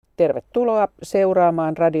Tervetuloa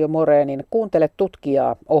seuraamaan Radio Moreenin Kuuntele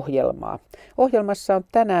tutkijaa -ohjelmaa. Ohjelmassa on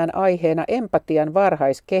tänään aiheena empatian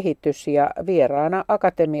varhaiskehitys ja vieraana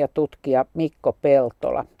akatemiatutkija Mikko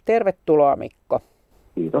Peltola. Tervetuloa Mikko.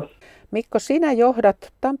 Kiitos. Mikko, sinä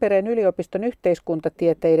johdat Tampereen yliopiston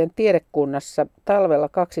yhteiskuntatieteiden tiedekunnassa talvella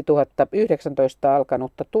 2019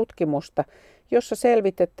 alkanutta tutkimusta, jossa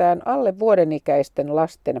selvitetään alle vuoden ikäisten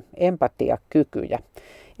lasten empatiakykyjä.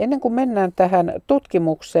 Ennen kuin mennään tähän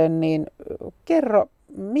tutkimukseen, niin kerro,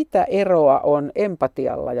 mitä eroa on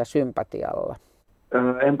empatialla ja sympatialla?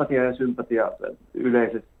 Empatia ja sympatia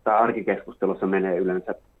yleisessä arkikeskustelussa menee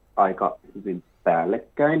yleensä aika hyvin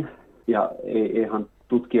päällekkäin. Ja eihän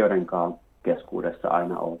tutkijoidenkaan keskuudessa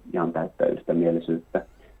aina ole ihan täyttä yhtämielisyyttä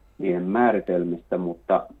niiden määritelmistä,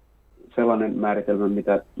 mutta sellainen määritelmä,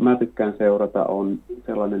 mitä mä tykkään seurata, on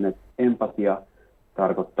sellainen, että empatia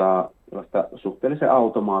tarkoittaa suhteellisen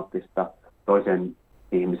automaattista toisen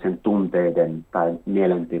ihmisen tunteiden tai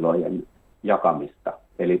mielentilojen jakamista.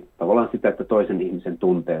 Eli tavallaan sitä, että toisen ihmisen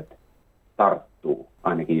tunteet tarttuu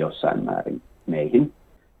ainakin jossain määrin meihin.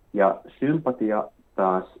 Ja sympatia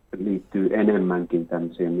taas liittyy enemmänkin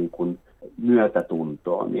tämmöiseen niin kuin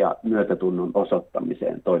myötätuntoon ja myötätunnon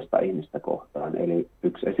osoittamiseen toista ihmistä kohtaan. Eli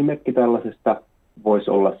yksi esimerkki tällaisesta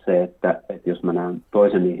voisi olla se, että jos mä näen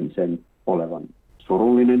toisen ihmisen olevan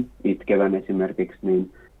surullinen, itkevän esimerkiksi,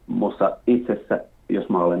 niin musta itsessä, jos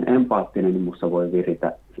mä olen empaattinen, niin musta voi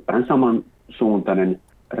viritä vähän samansuuntainen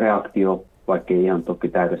reaktio, vaikkei ihan toki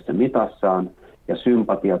täydessä mitassaan. Ja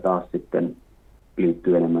sympatia taas sitten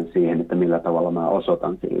liittyy enemmän siihen, että millä tavalla mä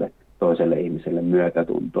osoitan sille toiselle ihmiselle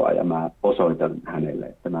myötätuntoa ja mä osoitan hänelle,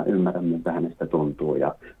 että mä ymmärrän, miltä hänestä tuntuu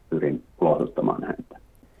ja pyrin lohduttamaan häntä.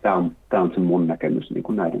 Tämä on se mun näkemys niin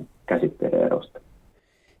kuin näiden käsitteiden erosta.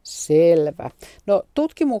 Selvä. No,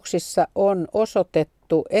 tutkimuksissa on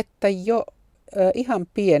osoitettu, että jo ihan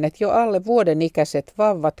pienet, jo alle vuoden ikäiset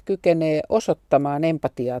vauvat kykenee osoittamaan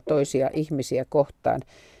empatiaa toisia ihmisiä kohtaan.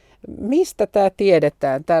 Mistä tämä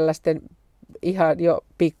tiedetään tällaisten ihan jo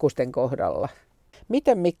pikkusten kohdalla?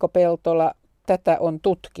 Miten, Mikko Peltola, tätä on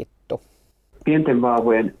tutkittu? Pienten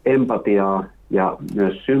vauvojen empatiaa ja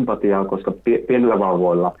myös sympatiaa, koska pienillä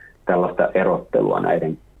vauvoilla tällaista erottelua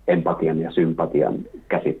näiden empatian ja sympatian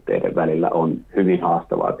käsitteiden välillä on hyvin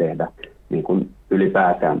haastavaa tehdä. Niin kuin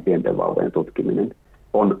ylipäätään pienten vauvojen tutkiminen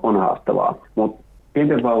on haastavaa. Mutta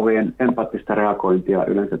pienten vauvojen empaattista reagointia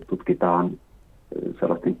yleensä tutkitaan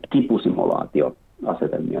sellaisten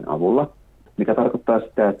kipusimulaatioasetelmien avulla, mikä tarkoittaa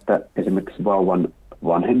sitä, että esimerkiksi vauvan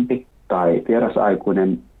vanhempi tai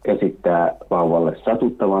vierasaikuinen esittää vauvalle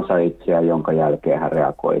satuttavansa itseään, jonka jälkeen hän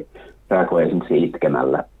reagoi esimerkiksi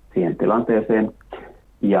itkemällä siihen tilanteeseen.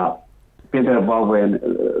 Ja pienten vauvojen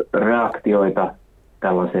reaktioita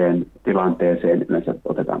tällaiseen tilanteeseen yleensä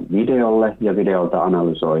otetaan videolle ja videolta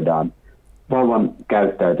analysoidaan vauvan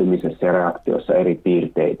käyttäytymisessä ja reaktiossa eri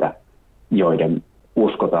piirteitä, joiden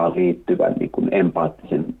uskotaan liittyvän niin kuin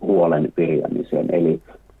empaattisen huolen virjäämiseen. Eli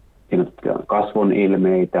siinä tutkitaan kasvon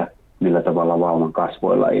ilmeitä, millä tavalla vauvan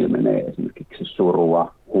kasvoilla ilmenee esimerkiksi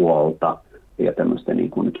surua, huolta ja tämmöistä niin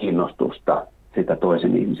kuin kiinnostusta sitä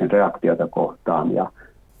toisen ihmisen reaktiota kohtaan ja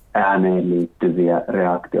ääneen liittyviä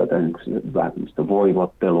reaktioita, vähän tämmöistä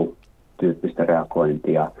voivottelutyyppistä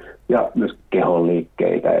reagointia ja myös kehon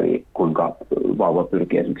liikkeitä, eli kuinka vauva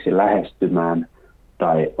pyrkii esimerkiksi lähestymään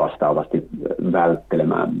tai vastaavasti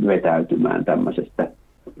välttelemään, vetäytymään tämmöisestä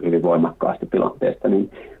hyvin voimakkaasta tilanteesta,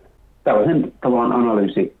 niin tällaisen tavallaan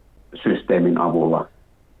analyysisysteemin avulla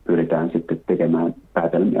pyritään sitten tekemään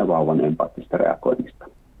päätelmiä vauvan empaattista reagoinnista.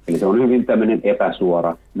 Eli se on hyvin tämmöinen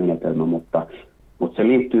epäsuora menetelmä, mutta se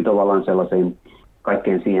liittyy tavallaan sellaiseen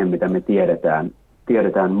kaikkeen siihen, mitä me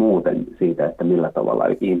tiedetään muuten siitä, että millä tavalla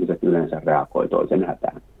ihmiset yleensä reagoi toisen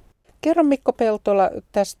hätään. Kerro Mikko Peltola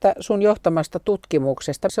tästä sun johtamasta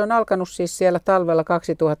tutkimuksesta. Se on alkanut siis siellä talvella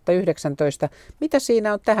 2019. Mitä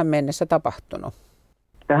siinä on tähän mennessä tapahtunut?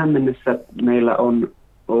 Tähän mennessä meillä on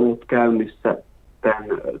ollut käynnissä tämän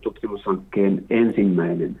tutkimushankkeen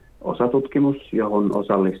ensimmäinen osatutkimus, johon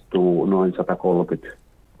osallistuu noin 130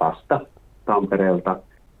 lasta Tampereelta.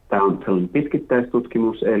 Tämä on sellainen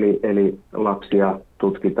pitkittäistutkimus, eli lapsia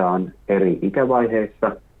tutkitaan eri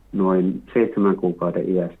ikävaiheissa noin 7 kuukauden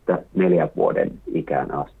iästä 4 vuoden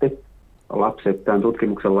ikään asti. Tämän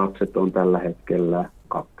tutkimuksen lapset on tällä hetkellä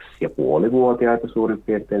 2,5-vuotiaita suurin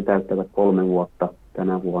piirtein, täyttävät 3 vuotta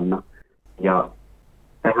tänä vuonna. Ja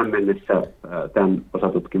tähän mennessä tämän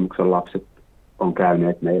osatutkimuksen lapset on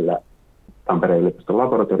käyneet meillä Tampereen yliopiston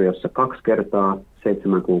laboratoriossa 2 kertaa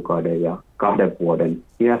 7 kuukauden ja 2 vuoden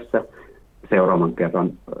iässä. Seuraavan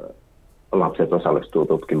kerran lapset osallistuu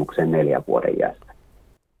tutkimukseen 4 vuoden iässä.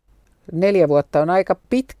 4 vuotta on aika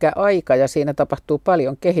pitkä aika ja siinä tapahtuu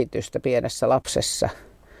paljon kehitystä pienessä lapsessa.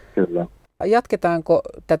 Kyllä. Jatketaanko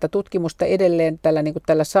tätä tutkimusta edelleen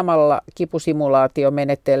tällä samalla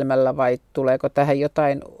kipusimulaatiomenetelmällä vai tuleeko tähän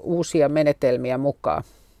jotain uusia menetelmiä mukaan?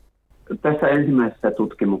 Tässä ensimmäisessä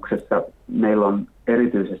tutkimuksessa meillä on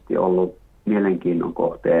erityisesti ollut mielenkiinnon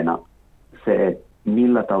kohteena se, että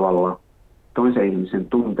millä tavalla toisen ihmisen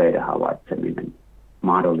tunteiden havaitseminen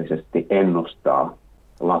mahdollisesti ennustaa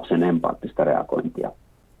lapsen empaattista reagointia.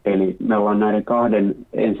 Eli me ollaan näiden 2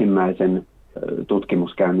 ensimmäisen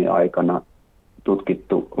tutkimuskäynnin aikana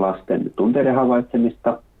tutkittu lasten tunteiden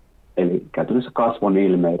havaitsemista, eli käytännössä kasvon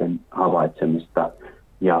ilmeiden havaitsemista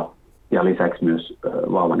ja lisäksi myös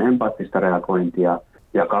vauvan empaattista reagointia.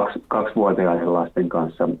 Ja 2-vuotiaiden lasten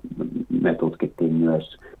kanssa me tutkittiin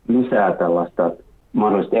myös lisää tällaista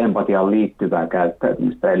mahdollisesti empatiaan liittyvää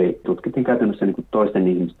käyttäytymistä. Eli tutkittiin käytännössä niin kuin toisten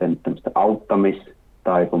ihmisten tämmöistä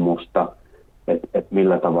auttamistaipumusta, että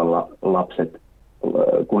millä tavalla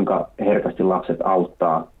kuinka herkästi lapset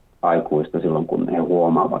auttaa aikuista silloin, kun he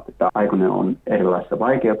huomaavat, että aikuinen on erilaisissa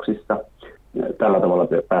vaikeuksissa. Tällä tavalla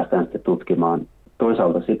päästään sitten tutkimaan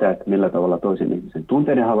toisaalta sitä, että millä tavalla toisen ihmisen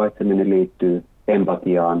tunteiden havaitseminen liittyy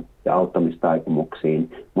empatiaan ja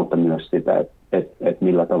auttamistaipumuksiin, mutta myös sitä, että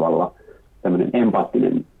millä tavalla tämmöinen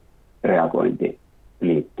empaattinen reagointi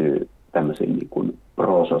liittyy tämmöisiin niin kuin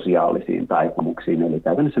prososiaalisiin taipumuksiin, eli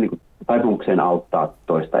käytännössä niin kuin taipumukseen auttaa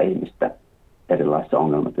toista ihmistä erilaisissa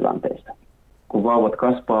ongelmatilanteissa. Kun vauvat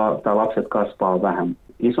kasvaa tai lapset kasvaa vähän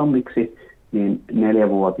isommiksi, niin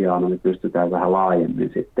 4-vuotiaana me pystytään vähän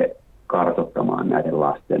laajemmin sitten kartoittamaan näiden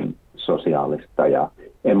lasten sosiaalista ja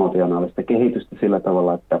emotionaalista kehitystä sillä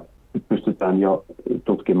tavalla, että pystytään jo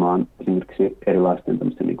tutkimaan esimerkiksi erilaisten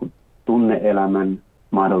niin kuin tunne-elämän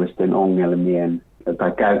mahdollisten ongelmien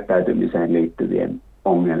tai käyttäytymiseen liittyvien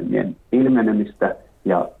ongelmien ilmenemistä.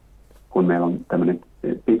 Ja kun meillä on tämmöinen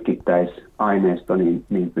pitkittäisaineisto,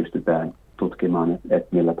 niin pystytään tutkimaan, että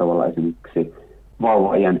millä tavalla esimerkiksi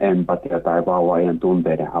vauva-iän empatia tai vauva-iän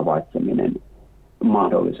tunteiden havaitseminen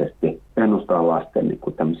mahdollisesti ennustaa lasten niin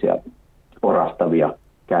kuin tämmöisiä orastavia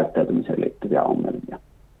käyttäytymiseen liittyviä ongelmia.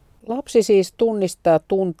 Lapsi siis tunnistaa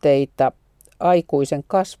tunteita aikuisen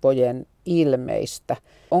kasvojen ilmeistä.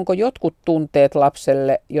 Onko jotkut tunteet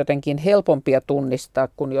lapselle jotenkin helpompia tunnistaa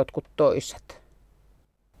kuin jotkut toiset?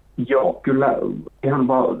 Joo, kyllä ihan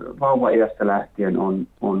vauva-iästä lähtien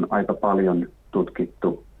on aika paljon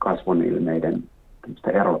tutkittu kasvonilmeiden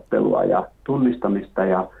erottelua ja tunnistamista,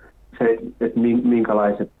 ja se, että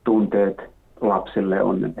minkälaiset tunteet lapsille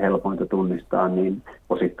on helpointa tunnistaa, niin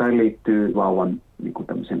osittain liittyy vauvan niin kuin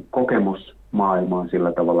tämmöisen kokemusmaailmaan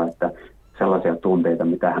sillä tavalla, että sellaisia tunteita,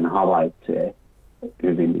 mitä hän havaitsee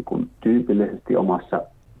hyvin niin kuin tyypillisesti omassa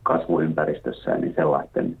kasvuympäristössään, niin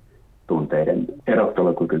sellaisten tunteiden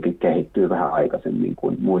erottelukykykin kehittyy vähän aikaisemmin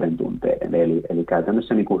kuin muiden tunteiden. Eli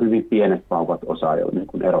käytännössä niin kuin hyvin pienet vauvat osaa jo niin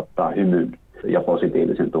kuin erottaa hymyn ja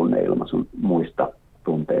positiivisen tunneilmaisun muista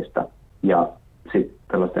tunteista. Ja sitten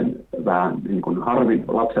tällaisten vähän niin kuin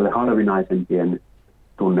lapselle harvinaisempien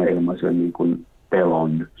tunneilmaisujen, niin kuin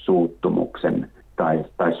pelon, suuttumuksen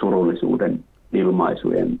tai surullisuuden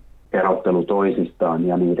ilmaisujen erottelu toisistaan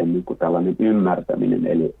ja niiden niin kuin tällainen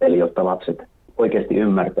ymmärtäminen. Eli jotta lapset oikeasti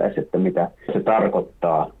ymmärtäisi, että mitä se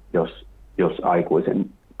tarkoittaa, jos aikuisen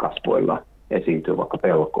kasvoilla esiintyy vaikka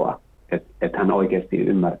pelkoa. Että hän oikeasti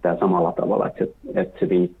ymmärtää samalla tavalla, että se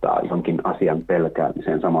viittaa jonkin asian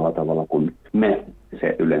pelkäämiseen samalla tavalla kuin me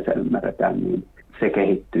se yleensä ymmärretään, niin se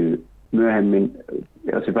kehittyy myöhemmin.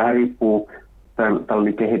 Ja se vähän riippuu,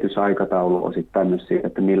 tällainen kehitysaikataulu osittain myös siitä,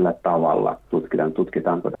 että millä tavalla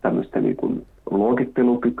tutkitaanko tämmöistä niin kuin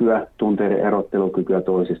luokittelukykyä, tunteiden erottelukykyä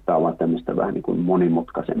toisistaan, vaan tämmöistä vähän niin kuin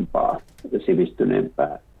monimutkaisempaa,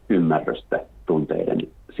 sivistyneempää ymmärrystä tunteiden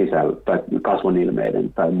tai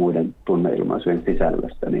kasvonilmeiden tai muiden tunneilmaisujen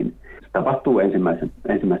sisällöstä, niin se tapahtuu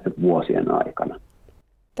ensimmäisten vuosien aikana.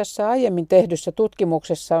 Tässä aiemmin tehdyssä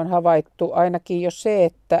tutkimuksessa on havaittu ainakin jo se,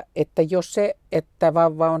 että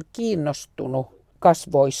vauva on kiinnostunut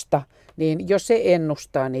kasvoista, niin jo se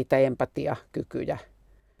ennustaa niitä empatiakykyjä.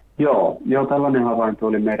 Joo, tällainen havainto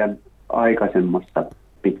oli meidän aikaisemmassa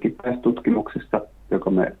pitkittäistutkimuksessa, joka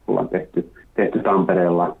me ollaan tehty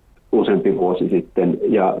Tampereella useampi vuosi sitten.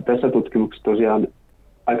 Ja tässä tutkimuksessa tosiaan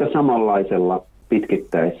aika samanlaisella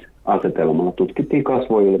pitkittäisasetelmalla tutkittiin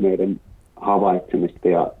kasvoilmeiden havaitsemista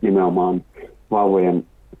ja nimenomaan vauvojen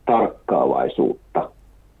tarkkaavaisuutta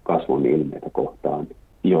kasvon ilmeitä kohtaan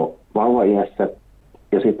jo vauvaiässä.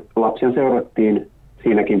 Ja sitten lapsia seurattiin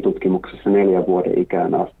siinäkin tutkimuksessa 4 vuoden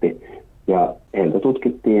ikään asti. Ja heiltä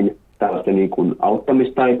tutkittiin tällaista niin kuin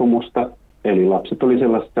auttamistaipumusta. Eli lapset oli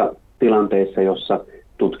sellaisissa tilanteissa, jossa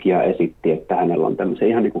tutkija esitti, että hänellä on tämmöisiä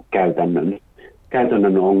ihan niin kuin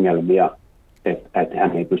käytännön ongelmia, että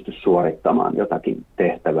hän ei pysty suorittamaan jotakin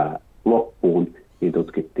tehtävää loppuun, niin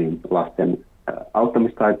tutkittiin lasten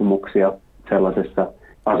auttamistaipumuksia sellaisessa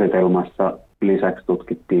asetelmassa. Lisäksi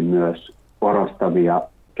tutkittiin myös orastavia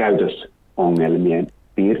käytösongelmien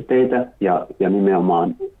piirteitä ja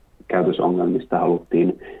nimenomaan käytösongelmista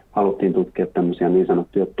haluttiin tutkia tämmöisiä niin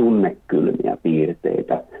sanottuja tunnekylmiä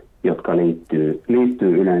piirteitä, jotka liittyy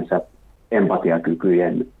yleensä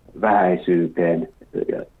empatiakykyjen vähäisyyteen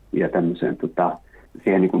ja tämmöiseen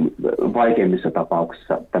siihen niin kuin vaikeimmissa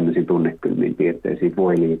tapauksissa tämmöisiin tunnekylmiin piirteisiin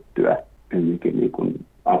voi liittyä hyvinkin niin kuin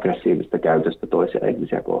aggressiivista käytöstä toisia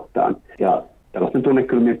ihmisiä kohtaan. Ja tällaisten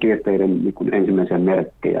tunnekylmien piirteiden niin kuin ensimmäisiä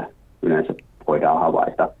merkkejä yleensä voidaan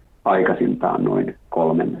havaita aikaisintaan noin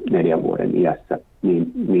 3-4 vuoden iässä.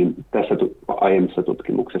 Niin tässä aiemmassa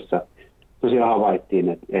tutkimuksessa tosiaan havaittiin,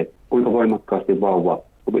 että kuinka voimakkaasti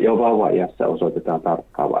jo vauva-iässä osoitetaan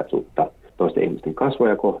tarkkaavaisuutta toisten ihmisten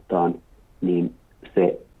kasvoja kohtaan, niin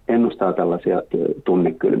se ennustaa tällaisia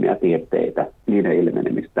tunnekylmiä piirteitä, niiden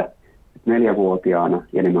ilmenemistä 4-vuotiaana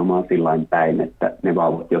ja nimenomaan sillain päin, että ne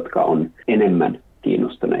vauvat, jotka on enemmän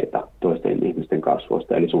kiinnostuneita toisten ihmisten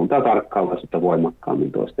kasvoista, eli suuntaa tarkkaavaisuutta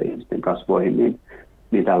voimakkaammin toisten ihmisten kasvoihin,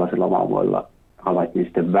 niin tällaisilla vauvoilla havaittiin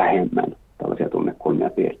sitten vähemmän tällaisia tunnekulmia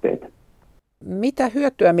piirteitä. Mitä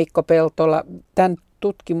hyötyä, Mikko Peltola, tämän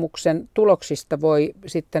tutkimuksen tuloksista voi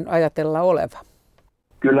sitten ajatella oleva?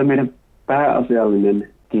 Kyllä meidän pääasiallinen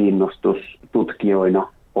kiinnostus tutkijoina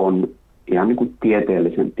on ihan niin kuin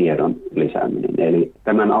tieteellisen tiedon lisääminen. Eli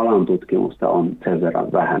tämän alan tutkimusta on sen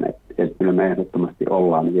verran vähän, että kyllä me ehdottomasti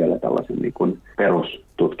ollaan vielä tällaisen niin kuin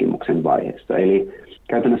perustutkimuksen vaiheessa. Eli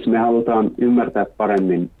käytännössä me halutaan ymmärtää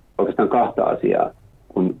paremmin oikeastaan 2 asiaa,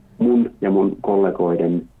 kun mun ja mun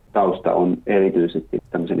kollegoiden tausta on erityisesti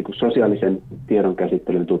tämmöisen niin kuin sosiaalisen tiedon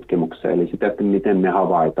käsittelyn tutkimuksessa, eli sitä, että miten me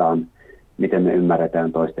havaitaan, miten me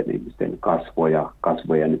ymmärretään toisten ihmisten kasvoja,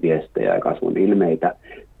 kasvojen viestejä ja kasvon ilmeitä,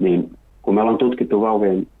 niin kun me ollaan tutkittu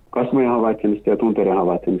vauvien kasvojen havaitsemista ja tunteiden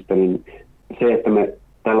havaitsemista, niin se, että me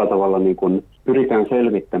tällä tavalla niin kuin pyritään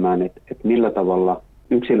selvittämään, että millä tavalla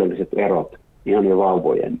yksilölliset erot ihan jo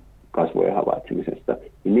vauvojen kasvojen havaitsemisesta,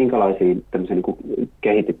 niin minkälaisiin tämmöisiin niin kuin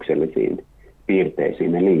kehityksellisiin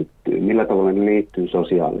piirteisiin ne liittyy, millä tavalla ne liittyy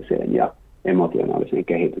sosiaaliseen ja emotionaaliseen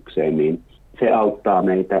kehitykseen, niin se auttaa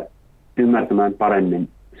meitä ymmärtämään paremmin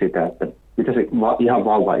sitä, että mitä se ihan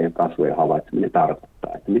vauvaien kasvojen havaitseminen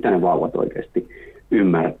tarkoittaa, että mitä ne vauvat oikeasti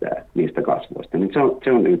ymmärtää niistä kasvoista. Niin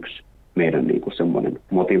se on yksi meidän niin kuin semmoinen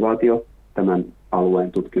motivaatio tämän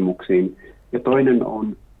alueen tutkimuksiin. Ja toinen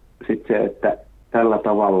on sitten se, että tällä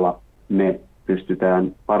tavalla me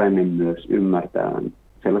pystytään paremmin myös ymmärtämään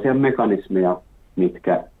sellaisia mekanismeja,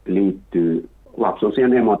 mitkä liittyy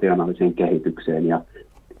lapsuusien emotionaaliseen kehitykseen ja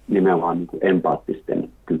nimenomaan niin kuin empaattisten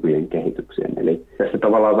kykyjen kehitykseen. Eli tässä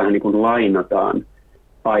tavallaan vähän niin kuin lainataan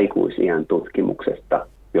aikuisiän tutkimuksesta,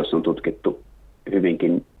 jossa on tutkittu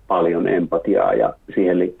hyvinkin paljon empatiaa ja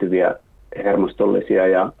siihen liittyviä hermostollisia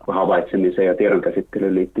ja havaitsemiseen ja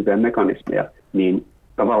tiedonkäsittelyyn liittyviä mekanismeja, niin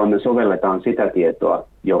tavallaan me sovelletaan sitä tietoa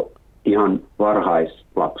jo ihan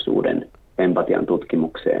varhaislapsuuden empatian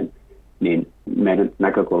tutkimukseen, niin meidän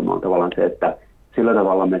näkökulma on tavallaan se, että sillä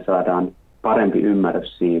tavalla me saadaan parempi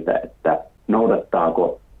ymmärrys siitä, että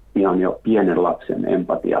noudattaako ihan jo pienen lapsen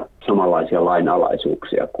empatia samanlaisia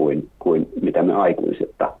lainalaisuuksia kuin mitä me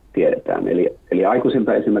aikuisilta tiedetään. Eli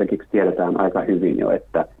aikuisilta esimerkiksi tiedetään aika hyvin jo,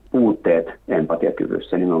 että puutteet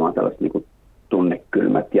empatiakyvyssä, nimenomaan tällaiset niin kuin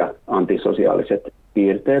tunnekylmät ja antisosiaaliset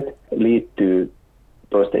piirteet, liittyy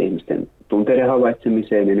toisten ihmisten tunteiden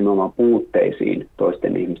havaitsemiseen ja nimenomaan puutteisiin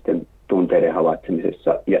toisten ihmisten tunteiden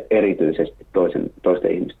havaitsemisessa ja erityisesti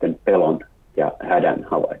toisten ihmisten pelon ja hädän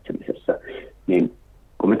havaitsemisessa. Niin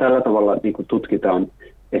kun me tällä tavalla niin kun tutkitaan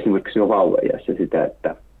esimerkiksi jo vauvaiässä sitä,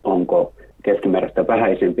 että onko keskimääräistä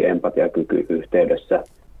vähäisempi empatiakyky yhteydessä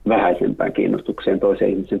vähäisempään kiinnostukseen toisen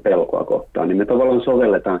ihmisen pelkoa kohtaan, niin me tavallaan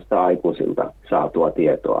sovelletaan sitä aikuisilta saatua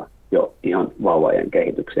tietoa jo ihan vauvaiän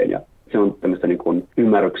kehitykseen. Ja se on tämmöistä niin kuin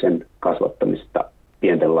ymmärryksen kasvattamista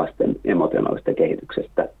pienten lasten emotionaalista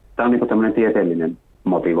kehityksestä. Tämä on niin kuin tämmöinen tieteellinen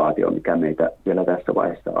motivaatio, mikä meitä vielä tässä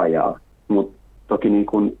vaiheessa ajaa. Mutta toki niin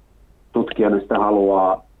kuin tutkijana sitä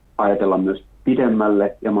haluaa ajatella myös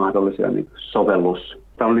pidemmälle ja mahdollisia niin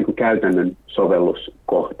tämä on niin kuin käytännön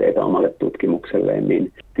sovelluskohteita omalle tutkimukselleen,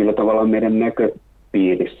 niin kyllä tavallaan meidän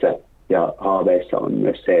näköpiirissä ja haaveissa on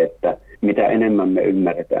myös se, että mitä enemmän me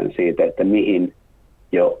ymmärretään siitä, että mihin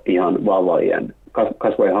jo ihan vauvaiän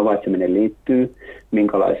kasvojen havaitseminen liittyy,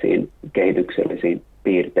 minkälaisiin kehityksellisiin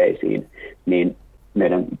piirteisiin, niin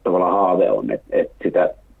meidän tavallaan haave on, että sitä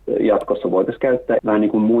jatkossa voitaisiin käyttää vähän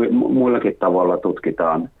niin kuin muillakin tavalla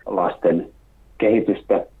tutkitaan lasten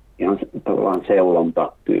kehitystä ihan tavallaan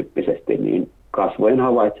seulontatyyppisesti, niin kasvojen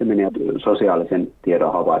havaitseminen ja sosiaalisen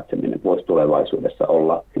tiedon havaitseminen voisi tulevaisuudessa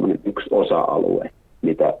olla yksi osa-alue,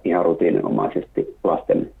 mitä ihan rutiininomaisesti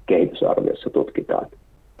lasten kehitysarviossa tutkitaan.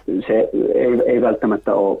 Se ei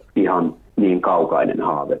välttämättä ole ihan niin kaukainen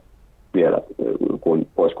haave vielä kuin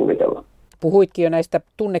voisi kuvitella. Puhuitkin jo näistä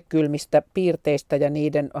tunnekylmistä piirteistä ja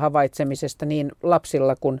niiden havaitsemisesta niin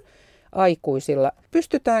lapsilla kuin aikuisilla.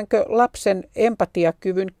 Pystytäänkö lapsen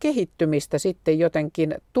empatiakyvyn kehittymistä sitten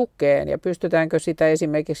jotenkin tukeen ja pystytäänkö sitä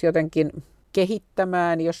esimerkiksi jotenkin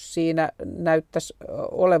kehittämään, jos siinä näyttäisi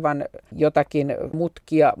olevan jotakin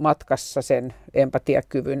mutkia matkassa sen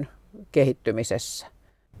empatiakyvyn kehittymisessä?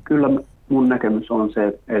 Kyllä mun näkemys on se,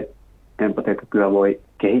 että empatiakykyä voi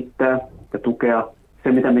kehittää ja tukea.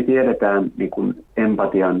 Se, mitä me tiedetään niin kuin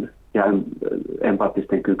empatian ja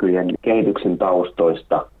empaattisten kykyjen kehityksen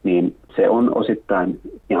taustoista, niin se on osittain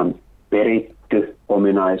ihan peritty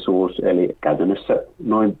ominaisuus, eli käytännössä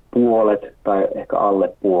noin puolet tai ehkä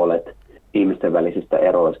alle puolet ihmisten välisistä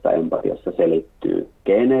eroista empatiassa selittyy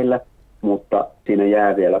geeneillä, mutta siinä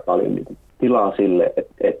jää vielä paljon niin kuin tilaa sille,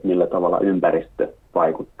 että millä tavalla ympäristö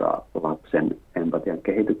vaikuttaa lapsen empatian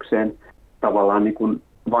kehitykseen. Tavallaan niin kuin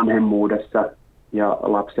vanhemmuudessa ja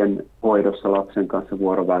lapsen hoidossa, lapsen kanssa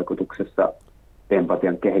vuorovaikutuksessa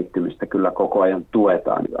empatian kehittymistä kyllä koko ajan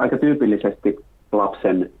tuetaan. Aika tyypillisesti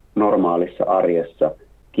lapsen normaalissa arjessa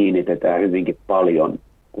kiinnitetään hyvinkin paljon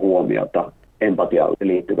huomiota empatiaan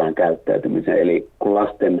liittyvään käyttäytymiseen. Eli kun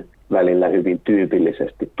lasten välillä hyvin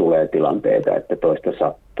tyypillisesti tulee tilanteita, että toista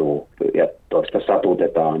sattuu ja toista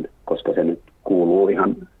satutetaan, koska se nyt kuuluu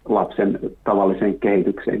ihan lapsen tavalliseen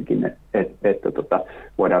kehitykseenkin, että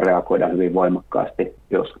voidaan reagoida hyvin voimakkaasti,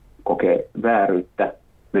 jos kokee vääryyttä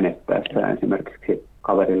menettäessään esimerkiksi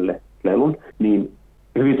kaverille lelun, niin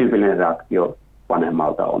hyvin tyypillinen reaktio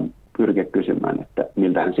vanhemmalta on pyrkiä kysymään, että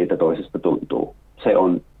miltähän siitä toisesta tuntuu. Se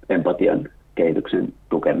on empatian kehityksen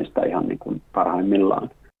tukemista ihan niin kuin parhaimmillaan.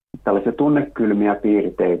 Tällaisia tunnekylmiä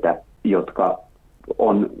piirteitä, jotka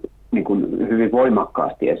on niin kuin hyvin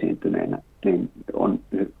voimakkaasti esiintyneenä, niin on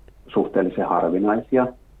suhteellisen harvinaisia,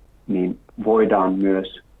 niin voidaan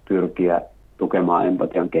myös pyrkiä tukemaan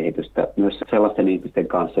empatian kehitystä myös sellaisten ihmisten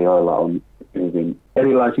kanssa, joilla on hyvin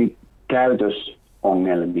erilaisiin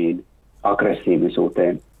käytösongelmiin,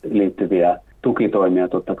 aggressiivisuuteen liittyviä tukitoimia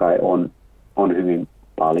totta kai on hyvin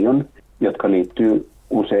paljon, jotka liittyy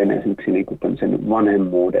usein esimerkiksi niin kuin tämmöisen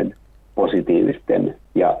vanhemmuuden positiivisten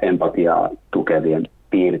ja empatiaa tukevien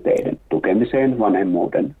piirteiden tukemiseen,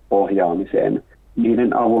 vanhemmuuden ohjaamiseen.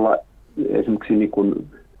 Niiden avulla esimerkiksi niin kuin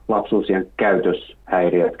lapsuusien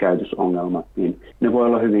käytöshäiriöt, käytösongelmat, niin ne voi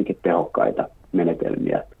olla hyvinkin tehokkaita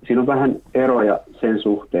menetelmiä. Siinä on vähän eroja sen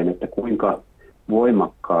suhteen, että kuinka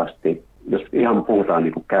voimakkaasti, jos ihan puhutaan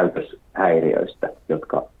niin kuin käytöshäiriöistä,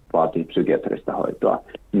 jotka vaatii psykiatrista hoitoa,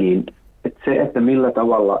 niin että millä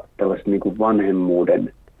tavalla tällaiset niin kuin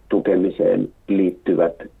vanhemmuuden tukemiseen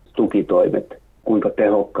liittyvät tukitoimet, kuinka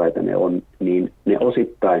tehokkaita ne on, niin ne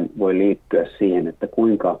osittain voi liittyä siihen, että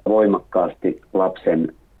kuinka voimakkaasti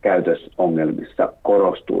lapsen käytösongelmissa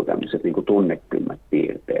korostuu tämmöiset niin kuin tunnekylmät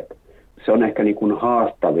piirteet. Se on ehkä niin kuin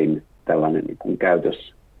haastavin tällainen niin kuin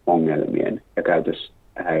käytösongelmien ja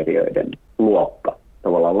käytöshäiriöiden luokka.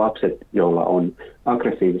 Tavallaan lapset, joilla on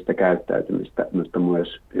aggressiivista käyttäytymistä, mutta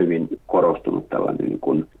myös hyvin korostunut tällainen niin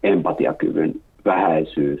kuin empatiakyvyn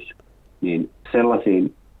vähäisyys, niin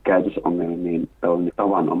sellaisiin käytösongelmiin tällainen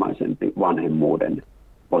tavanomaisempi vanhemmuuden,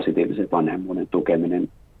 positiivisen vanhemmuuden tukeminen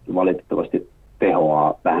valitettavasti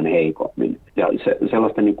tehoaa vähän heikommin. Ja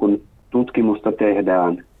sellaista niin kuin tutkimusta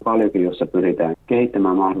tehdään paljonkin, jossa pyritään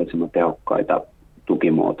kehittämään mahdollisimman tehokkaita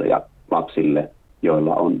tukimuotoja lapsille,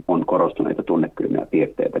 joilla on korostuneita tunnekylmiä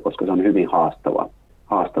piirteitä, koska se on hyvin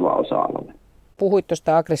haastava osa-alue. Puhuit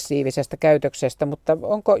tuosta aggressiivisesta käytöksestä, mutta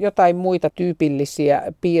onko jotain muita tyypillisiä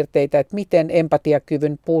piirteitä, että miten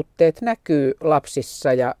empatiakyvyn puutteet näkyy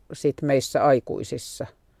lapsissa ja sitten meissä aikuisissa?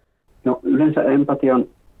 No yleensä empatian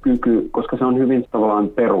kyky, koska se on hyvin tavallaan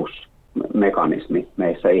perusmekanismi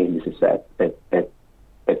meissä ihmisissä,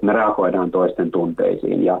 että me reagoidaan toisten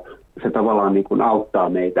tunteisiin ja se tavallaan niin kuin auttaa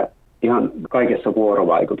meitä ihan kaikessa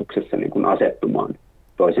vuorovaikutuksessa niin kuin asettumaan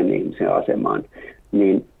toisen ihmisen asemaan,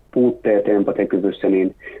 niin puutteet empatiakyvyssä,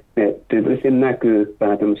 niin ne tyypillisesti näkyy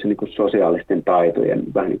vähän tämmöisen niin kuin sosiaalisten taitojen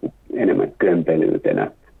vähän niin kuin enemmän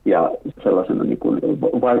kömpelyytenä ja sellaisena niin kuin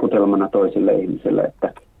vaikutelmana toiselle ihmiselle,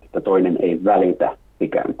 että toinen ei välitä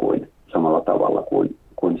ikään kuin samalla tavalla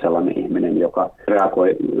kuin sellainen ihminen, joka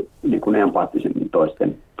reagoi niin kuin empaattisemmin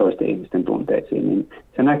toisten ihmisten tunteisiin, niin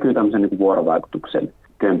se näkyy tämmöisen niin kuin vuorovaikutuksen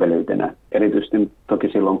kömpelyytenä. Erityisesti toki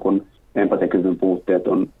silloin, kun empatiakyvyn puutteet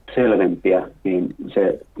on selvempiä, niin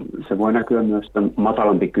se voi näkyä myös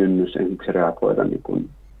matalampi kynnys esimerkiksi reagoida niin kuin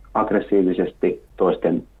aggressiivisesti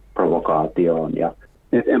toisten provokaatioon. Ja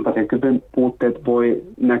empatiakyvyn puutteet voi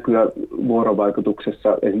näkyä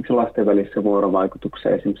vuorovaikutuksessa, esimerkiksi lasten välissä vuorovaikutuksessa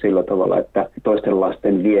esimerkiksi sillä tavalla, että toisten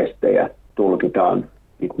lasten viestejä tulkitaan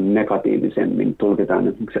niin kuin negatiivisemmin, tulkitaan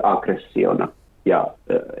esimerkiksi aggressiona ja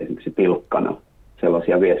esimerkiksi pilkkana.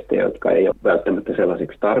 Sellaisia viestejä, jotka ei ole välttämättä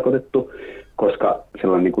sellaisiksi tarkoitettu, koska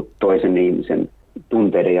sellainen niin kuin toisen ihmisen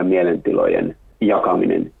tunteiden ja mielentilojen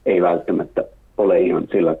jakaminen ei välttämättä ole ihan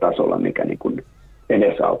sillä tasolla, mikä niin kuin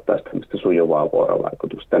edesauttaisi tämmöistä sujuvaa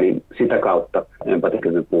vuorovaikutusta. Niin sitä kautta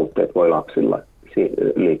empatiakyvyn puutteet voi lapsilla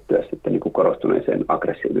liittyä sitten niin kuin korostuneeseen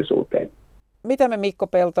aggressiivisuuteen. Mitä me, Mikko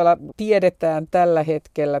Peltola, tiedetään tällä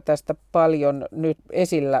hetkellä tästä paljon nyt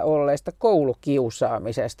esillä olleesta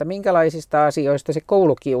koulukiusaamisesta? Minkälaisista asioista se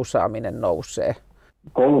koulukiusaaminen nousee?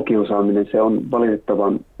 Koulukiusaaminen, se on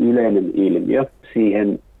valitettavan yleinen ilmiö.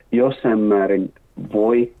 Siihen jossain määrin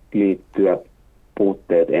voi liittyä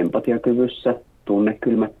puutteet empatiakyvyssä,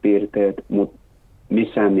 tunnekylmät piirteet, mutta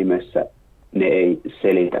missään nimessä ne ei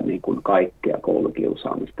selitä niin kuin kaikkea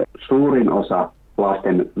koulukiusaamista. Suurin osa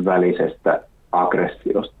lasten välisestä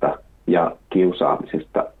aggressiosta ja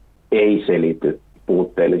kiusaamisesta ei selity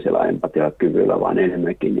puutteellisella empatiakyvyllä, vaan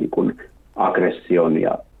enemmänkin niin kuin aggression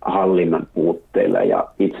ja hallinnan puutteilla ja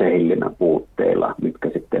itsehillinnän puutteilla, mitkä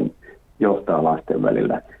sitten johtaa lasten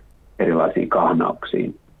välillä erilaisiin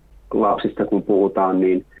kahnauksiin. Lapsista kun puhutaan,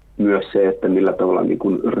 niin myös se, että millä tavalla niin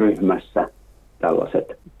kuin ryhmässä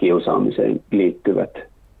tällaiset kiusaamiseen liittyvät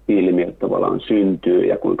ilmiöt tavallaan syntyy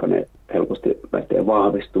ja kuinka ne helposti lähtee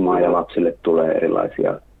vahvistumaan ja lapsille tulee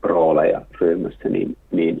erilaisia rooleja ryhmässä,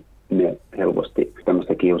 niin ne helposti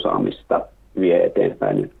tämmöistä kiusaamista vie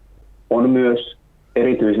eteenpäin. On myös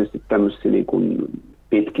erityisesti tämmöisissä niin kuin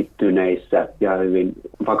pitkittyneissä ja hyvin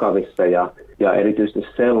vakavissa ja erityisesti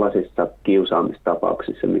sellaisissa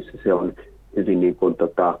kiusaamistapauksissa, missä se on hyvin niin kuin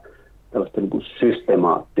tällaista niin kuin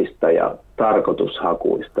systemaattista ja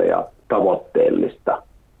tarkoitushakuista ja tavoitteellista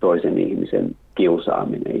toisen ihmisen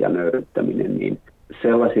kiusaaminen ja nöyryttäminen, niin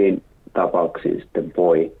sellaisiin tapauksiin sitten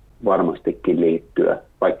voi varmastikin liittyä,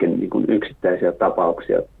 vaikka niin kuin yksittäisiä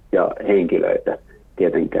tapauksia ja henkilöitä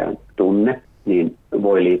tietenkään tunne, niin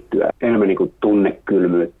voi liittyä enemmän niin kuin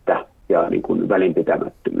tunnekylmyyttä ja niin kuin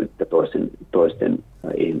välinpitämättömyyttä toisten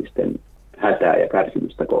ihmisten hätää ja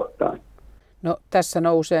kärsimystä kohtaan. No tässä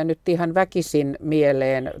nousee nyt ihan väkisin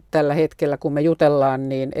mieleen tällä hetkellä, kun me jutellaan,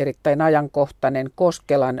 niin erittäin ajankohtainen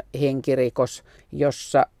Koskelan henkirikos,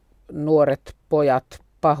 jossa nuoret pojat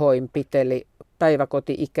pahoinpiteli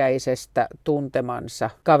päiväkoti-ikäisestä tuntemansa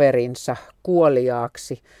kaverinsa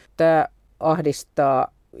kuoliaaksi. Tämä ahdistaa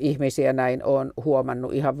ihmisiä, näin olen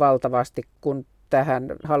huomannut ihan valtavasti, kun tähän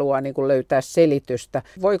haluaa niin kuin löytää selitystä.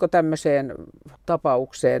 Voiko tämmöiseen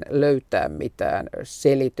tapaukseen löytää mitään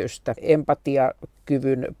selitystä?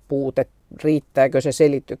 Empatiakyvyn puute, riittääkö se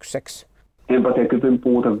selitykseksi? Empatiakyvyn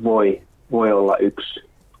puute voi olla yksi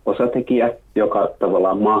osatekijä, joka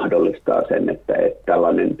tavallaan mahdollistaa sen, että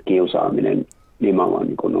tällainen kiusaaminen nimenomaan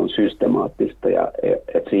niin kuin on systemaattista ja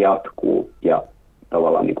että se jatkuu ja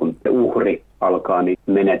tavallaan niin kuin uhri alkaa niin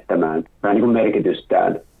menettämään vähän niin kuin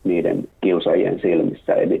merkitystään niiden kiusaajien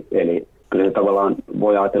silmissä. Eli kyllä se tavallaan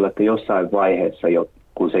voi ajatella, että jossain vaiheessa,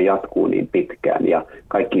 kun se jatkuu niin pitkään ja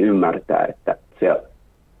kaikki ymmärtää, että se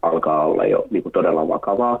alkaa olla jo niin kuin todella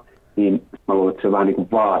vakavaa, niin mä luulen, että se vähän niin kuin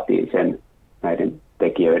vaatii sen näiden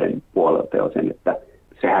tekijöiden puolelta jo sen, että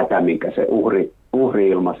se hätä, minkä se uhri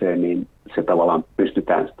ilmaisee, niin se tavallaan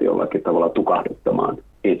pystytään sitten jollakin tavalla tukahduttamaan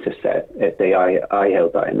itsessä, ettei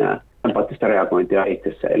aiheuta enää empaattista reagointia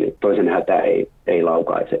itsessä, eli toisen hätä ei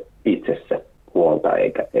laukaise itsessä huolta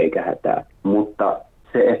eikä hätää. Mutta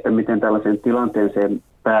se, että miten tällaiseen tilanteeseen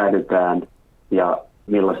päädytään ja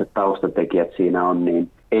millaiset taustatekijät siinä on, niin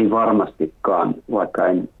ei varmastikaan, vaikka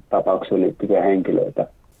en tapaukseen liittyviä henkilöitä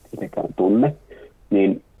mitenkään tunne,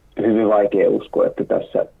 niin hyvin vaikea uskoa, että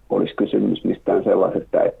tässä olisi kysymys mistään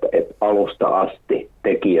sellaisesta, että alusta asti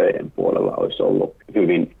tekijöiden puolella olisi ollut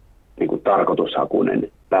hyvin niin kuin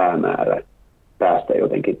tarkoitushakuinen päämäärä päästä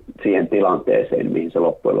jotenkin siihen tilanteeseen, mihin se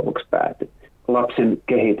loppujen lopuksi päätyi. Lapsen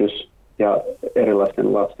kehitys ja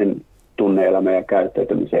erilaisten lapsen tunne-elämä ja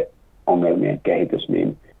käyttäytymisen ongelmien kehitys,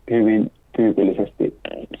 niin hyvin tyypillisesti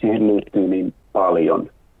siihen liittyy niin paljon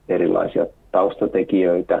erilaisia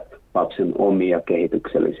taustatekijöitä, lapsen omia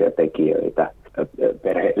kehityksellisiä tekijöitä,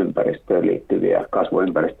 perheympäristöön liittyviä,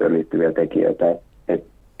 kasvuympäristöön liittyviä tekijöitä.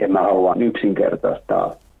 En mä halua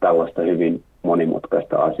yksinkertaistaa tällaista hyvin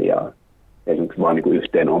monimutkaista asiaa esimerkiksi vain niin kuin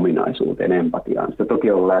yhteen ominaisuuteen, empatiaan. Sitä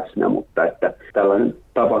toki on läsnä, mutta että tällainen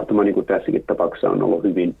tapahtuma, niin kuin tässäkin tapauksessa, on ollut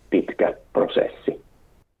hyvin pitkä prosessi.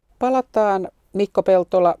 Palataan, Mikko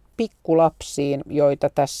Peltola, pikkulapsiin, joita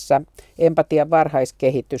tässä empatian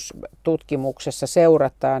varhaiskehitystutkimuksessa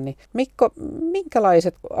seurataan. Niin Mikko,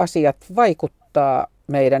 minkälaiset asiat vaikuttaa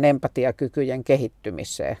meidän empatiakykyjen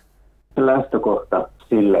kehittymiseen? Lähtökohta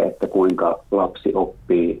sille, että kuinka lapsi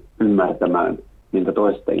oppii ymmärtämään, miltä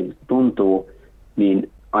toisesta ihmistä tuntuu, niin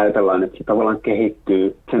ajatellaan, että se tavallaan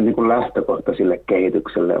kehittyy. Sen niin kuin lähtökohta sille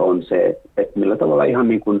kehitykselle on se, että millä tavalla ihan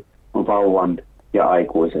niin kuin on vauvan ja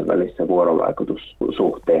aikuisen välissä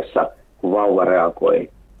vuorovaikutussuhteessa, kun vauva reagoi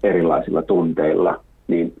erilaisilla tunteilla,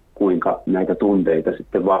 niin kuinka näitä tunteita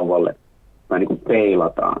sitten vauvalle niin kuin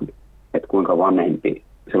peilataan, että kuinka vanhempi,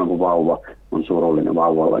 silloin kun vauva on surullinen,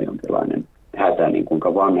 vauvalla on jonkinlainen hätä, niin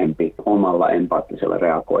kuinka vanhempi omalla empaattisella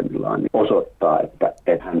reagoinnillaan niin osoittaa, että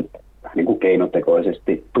hän niin kuin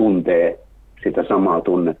keinotekoisesti tuntee sitä samaa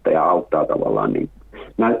tunnetta ja auttaa tavallaan, niin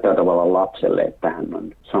näyttää tavallaan lapselle, että hän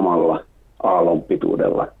on samalla aallon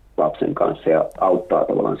pituudella lapsen kanssa ja auttaa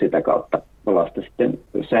tavallaan sitä kautta lasta sitten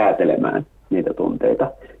säätelemään niitä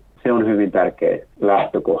tunteita. Se on hyvin tärkeä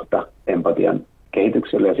lähtökohta empatian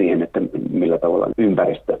kehitykselle ja siihen, että millä tavalla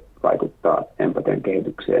ympäristö vaikuttaa empatian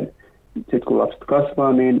kehitykseen. Sitten kun lapset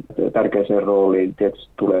kasvaa, niin tärkeäseen rooliin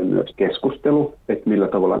tietysti tulee myös keskustelu, että millä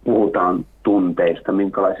tavalla puhutaan tunteista,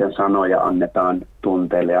 minkälaisia sanoja annetaan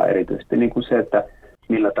tunteille ja erityisesti niin kuin se, että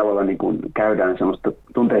millä tavalla niin kuin käydään sellaista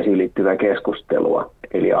tunteisiin liittyvää keskustelua.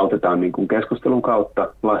 Eli autetaan niin kuin keskustelun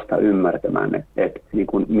kautta lasta ymmärtämään, että niin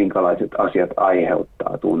kuin minkälaiset asiat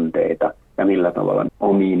aiheuttaa tunteita ja millä tavalla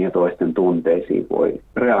omiin ja toisten tunteisiin voi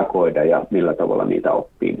reagoida ja millä tavalla niitä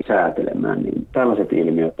oppii säätelemään. Niin tällaiset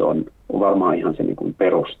ilmiöt on varmaan ihan se niin kuin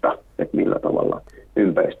perusta, että millä tavalla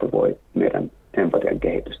ympäristö voi meidän empatian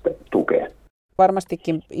kehitystä tukea.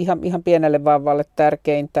 Varmastikin ihan pienelle vauvalle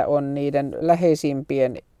tärkeintä on niiden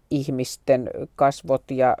läheisimpien ihmisten kasvot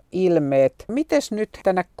ja ilmeet. Mites nyt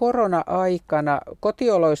tänä korona-aikana,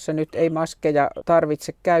 kotioloissa nyt ei maskeja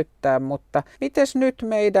tarvitse käyttää, mutta mites nyt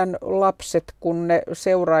meidän lapset, kun ne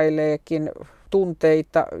seuraileekin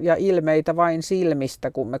tunteita ja ilmeitä vain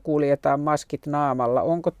silmistä, kun me kuljetaan maskit naamalla?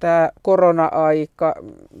 Onko tämä korona-aika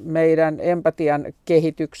meidän empatian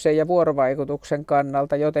kehityksen ja vuorovaikutuksen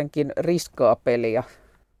kannalta jotenkin riskaapelia?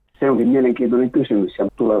 Se onkin mielenkiintoinen kysymys ja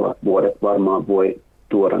tulevat vuodet varmaan voi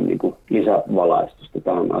tuoda niin kuin lisävalaistusta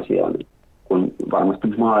tähän asiaan, kun varmasti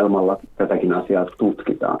maailmalla tätäkin asiaa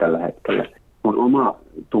tutkitaan tällä hetkellä. On oma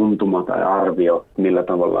tuntuma tai arvio, millä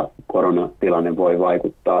tavalla koronatilanne voi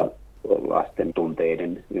vaikuttaa lasten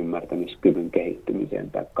tunteiden ymmärtämiskyvyn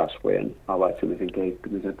kehittymiseen tai kasvojen havaitsemisen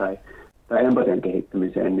kehittymiseen tai empatian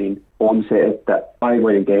kehittymiseen, niin on se, että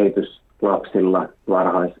aivojen kehitys lapsilla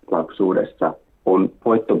varhaislapsuudessa on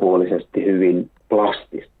voittopuolisesti hyvin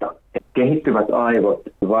plastista. Kehittyvät aivot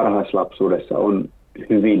varhaislapsuudessa on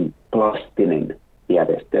hyvin plastinen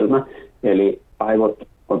järjestelmä, eli aivot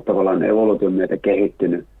on tavallaan evoluution myötä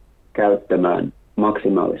kehittynyt käyttämään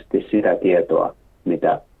maksimaalisesti sitä tietoa,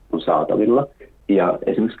 mitä on saatavilla. Ja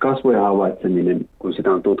esimerkiksi kasvojen havaitseminen, kun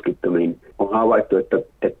sitä on tutkittu, niin on havaittu, että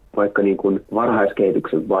vaikka niin kuin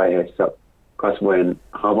varhaiskehityksen vaiheessa kasvojen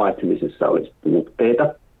havaitsemisessa olisi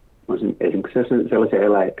puutteita, on esimerkiksi sellaisia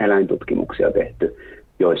eläintutkimuksia tehty,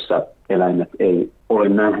 joissa eläimet ei ole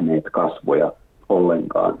nähneet kasvoja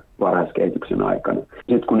ollenkaan varhaiskehityksen aikana.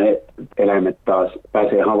 Sitten kun eläimet taas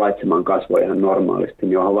pääsee havaitsemaan kasvoja ihan normaalisti,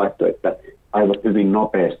 niin on havaittu, että aivot hyvin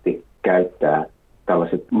nopeasti käyttää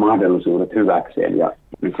tällaiset mahdollisuudet hyväkseen. Ja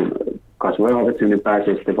niin kun kasvojen havaitseminen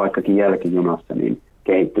pääsee sitten vaikkakin jälkijunassa niin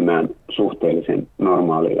kehittymään suhteellisen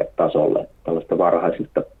normaalille tasolle tällaista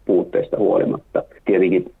varhaisista puutteista huolimatta.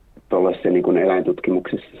 Tietenkin tuollaisessa niin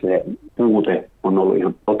eläintutkimuksessa se puute on ollut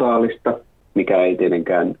ihan totaalista, mikä ei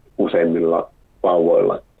tietenkään useimmilla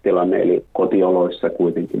vauvoilla tilanne, eli kotioloissa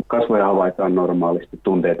kuitenkin kasvoja havaitaan normaalisti,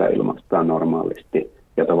 tunteita ilmaistaan normaalisti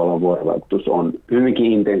ja tavallaan vuorovaikutus on hyvinkin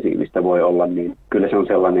intensiivistä voi olla, niin kyllä se on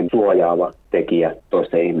sellainen suojaava tekijä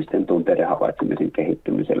toisten ihmisten tunteiden havaitsemisen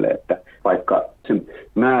kehittymiselle, että vaikka se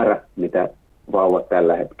määrä, mitä vauvat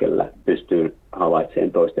tällä hetkellä pystyy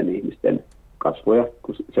havaitsemaan toisten ihmisten kasvoja,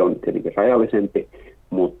 kun se on tietenkin rajallisempi,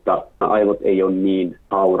 mutta aivot ei ole niin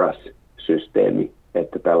hauras systeemi,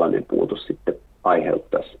 että tällainen puutos sitten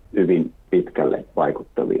aiheuttaisi hyvin pitkälle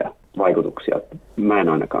vaikuttavia vaikutuksia. Mä en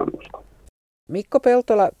ainakaan usko. Mikko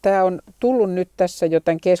Peltola, tämä on tullut nyt tässä jo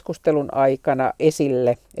tämän keskustelun aikana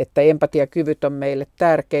esille, että empatiakyvyt on meille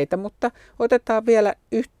tärkeitä, mutta otetaan vielä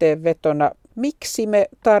yhteenvetona, miksi me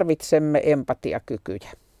tarvitsemme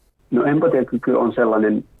empatiakykyjä? No empatiakyky on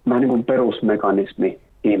sellainen vähän niin kuin perusmekanismi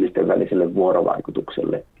ihmisten väliselle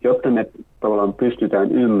vuorovaikutukselle, jotta me tavallaan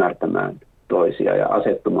pystytään ymmärtämään toisia ja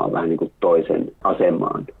asettumaan vähän niin kuin toisen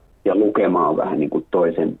asemaan ja lukemaan vähän niin kuin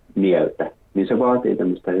toisen mieltä, niin se vaatii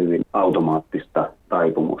tämmöistä hyvin automaattista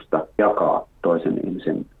taipumusta jakaa toisen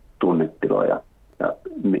ihmisen tunnetiloja ja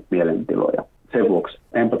mielentiloja. Sen vuoksi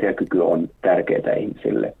empatiakyky on tärkeää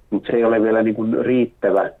ihmisille, mutta se ei ole vielä niin kuin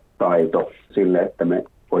riittävä taito sille, että me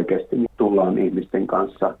oikeasti tullaan ihmisten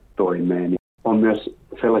kanssa toimeen. On myös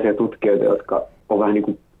sellaisia tutkijoita, jotka on vähän niin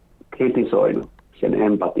kuin kritisoinut sen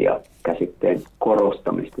empatia-käsitteen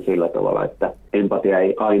korostamista sillä tavalla, että empatia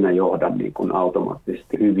ei aina johda niin kuin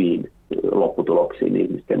automaattisesti hyviin lopputuloksiin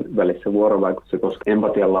ihmisten välissä vuorovaikutuksessa, koska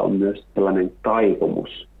empatialla on myös sellainen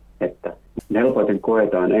taipumus, että helpoiten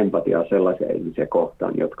koetaan empatiaa sellaisia ihmisiä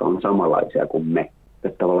kohtaan, jotka on samanlaisia kuin me.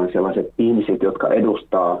 Että tavallaan sellaiset ihmiset, jotka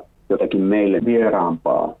edustaa jotakin meille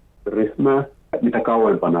vieraampaa ryhmää, mitä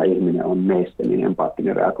kauempana ihminen on meistä, niin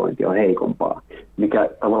empaattinen reagointi on heikompaa, mikä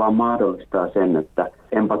tavallaan mahdollistaa sen, että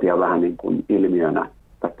empatia vähän niin kuin ilmiönä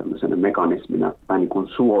tai tämmöisenä mekanismina vähän niin kuin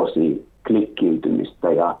suosii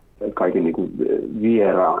klikkiytymistä ja kaiken niin kuin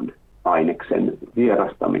vieraan aineksen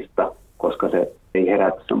vierastamista, koska se ei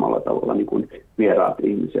herätä samalla tavalla niin kuin vieraat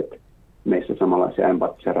ihmiset meissä samanlaisia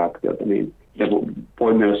empaattisia reaktioita, niin se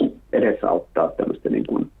voi myös edesauttaa tämmöistä niin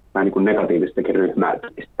kuin, vähän niin kuin negatiivistakin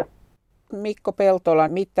ryhmäytymistä. Mikko Peltola,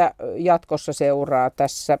 mitä jatkossa seuraa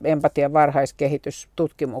tässä empatian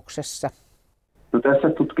varhaiskehitystutkimuksessa? No tässä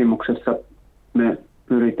tutkimuksessa me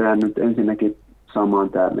pyritään nyt ensinnäkin saamaan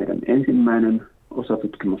tämä meidän ensimmäinen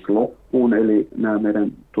osatutkimus loppuun, eli nämä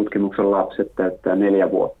meidän tutkimuksen lapset täyttää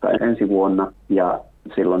 4 vuotta ensi vuonna, ja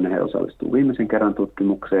silloin he osallistuu viimeisen kerran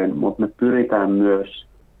tutkimukseen, mutta me pyritään myös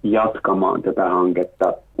jatkamaan tätä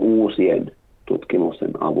hanketta uusien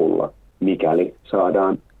tutkimusten avulla, mikäli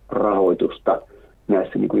saadaan rahoitusta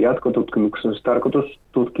näissä niin kuin jatkotutkimuksissa. Olisi tarkoitus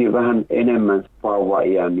tutkia vähän enemmän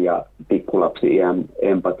vauva-iän ja pikkulapsi-iän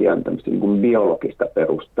empatian tämmöistä niin kuin biologista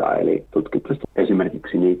perustaa, eli tutkimuksesta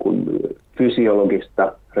esimerkiksi niin kuin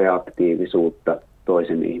fysiologista reaktiivisuutta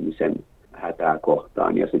toisen ihmisen hätää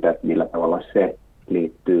kohtaan ja sitä, millä tavalla se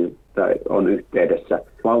liittyy tai on yhteydessä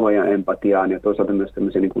vauva-iän empatiaan ja toisaalta myös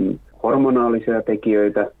tämmöisiä niin kuin hormonaalisia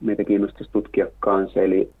tekijöitä meitä kiinnostaisi tutkia kanssa.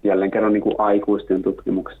 Eli jälleen kerran niin kuin aikuisten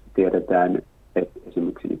tutkimuksesta tiedetään, että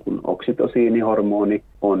esimerkiksi niin kuin oksitosiinihormoni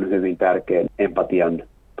on hyvin tärkeä empatian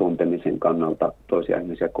tuntemisen kannalta toisia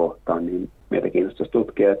ihmisiä kohtaan, niin meitä kiinnostaisi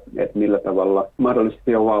tutkia, että millä tavalla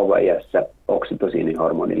mahdollisesti jo vauva-iässä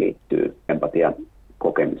oksitosiinihormoni liittyy empatian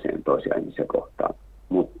kokemiseen toisia ihmisiä kohtaan.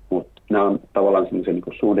 Mutta nämä on tavallaan semmoisia niin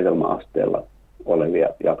kuin suunnitelma-asteella olevia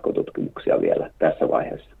jatkotutkimuksia vielä tässä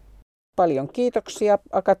vaiheessa. Paljon kiitoksia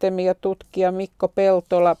Akatemiatutkija Mikko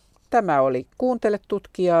Peltola. Tämä oli Kuuntele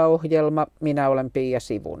tutkijaa -ohjelma. Minä olen Pia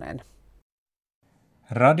Sivunen.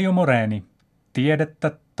 Radio Moreeni.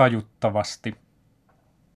 Tiedettä tajuttavasti.